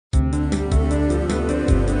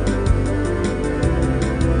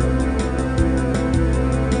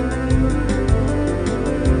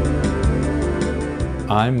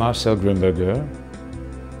I'm Marcel Grunberger,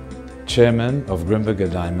 chairman of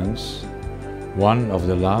Grunberger Diamonds, one of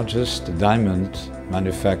the largest diamond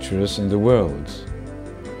manufacturers in the world.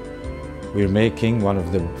 We're making one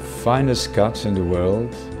of the finest cuts in the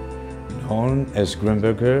world, known as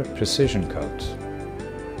Grunberger Precision Cut.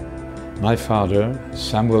 My father,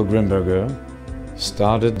 Samuel Grunberger,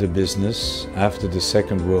 started the business after the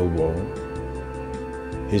Second World War.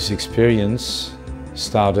 His experience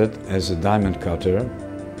started as a diamond cutter,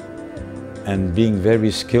 and being very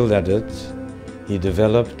skilled at it, he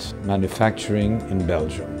developed manufacturing in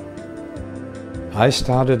Belgium. I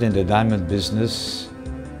started in the diamond business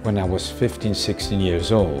when I was 15, 16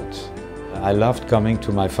 years old. I loved coming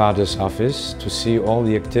to my father's office to see all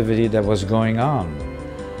the activity that was going on.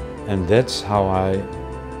 And that's how I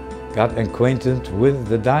got acquainted with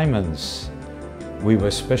the diamonds. We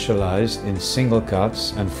were specialized in single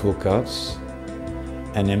cuts and full cuts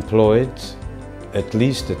and employed at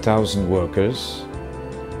least 1,000 workers,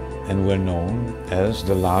 and were known as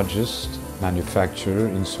the largest manufacturer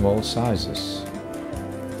in small sizes.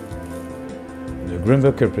 The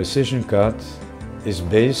Grunberger Precision Cut is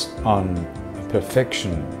based on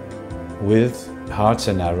perfection with hearts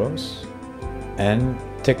and arrows and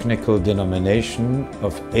technical denomination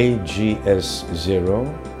of AGS0,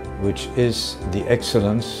 which is the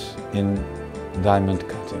excellence in diamond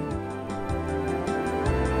cutting.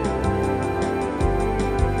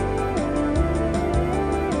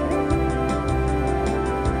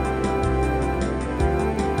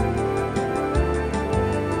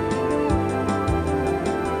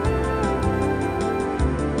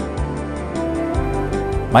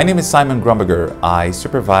 My name is Simon Grunberger. I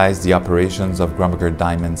supervise the operations of Grunberger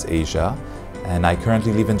Diamonds Asia, and I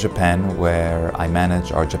currently live in Japan, where I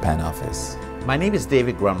manage our Japan office. My name is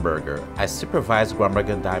David Grunberger. I supervise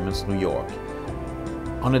Grunberger Diamonds New York.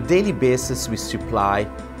 On a daily basis, we supply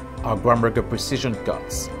our Grunberger Precision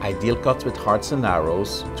Cuts, ideal cuts with hearts and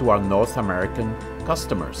arrows, to our North American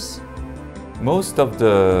customers. Most of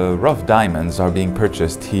the rough diamonds are being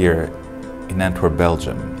purchased here in Antwerp,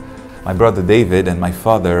 Belgium. My brother David and my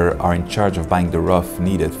father are in charge of buying the rough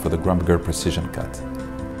needed for the Grunberger Precision Cut.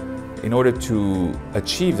 In order to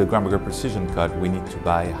achieve the Grunberger Precision Cut, we need to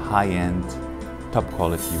buy high-end,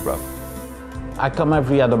 top-quality rough. I come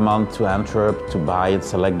every other month to Antwerp to buy and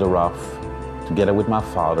select the rough together with my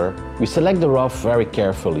father. We select the rough very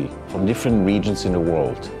carefully from different regions in the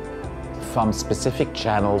world, from specific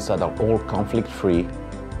channels that are all conflict-free.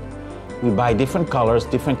 We buy different colors,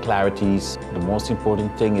 different clarities. The most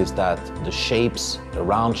important thing is that the shapes, the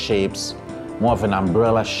round shapes, more of an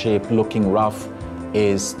umbrella shape looking rough,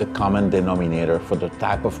 is the common denominator for the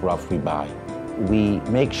type of rough we buy. We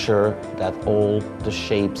make sure that all the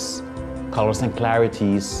shapes, colors and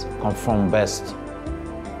clarities conform best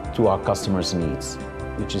to our customers' needs,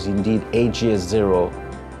 which is indeed AGS0,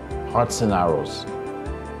 hearts and arrows,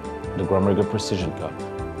 the Grunberger Precision Cut.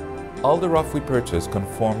 All the rough we purchase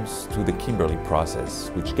conforms to the Kimberley process,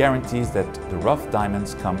 which guarantees that the rough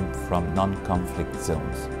diamonds come from non-conflict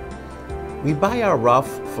zones. We buy our rough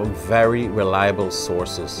from very reliable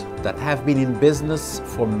sources that have been in business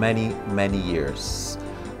for many, many years.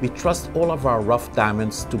 We trust all of our rough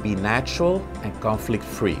diamonds to be natural and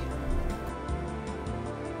conflict-free.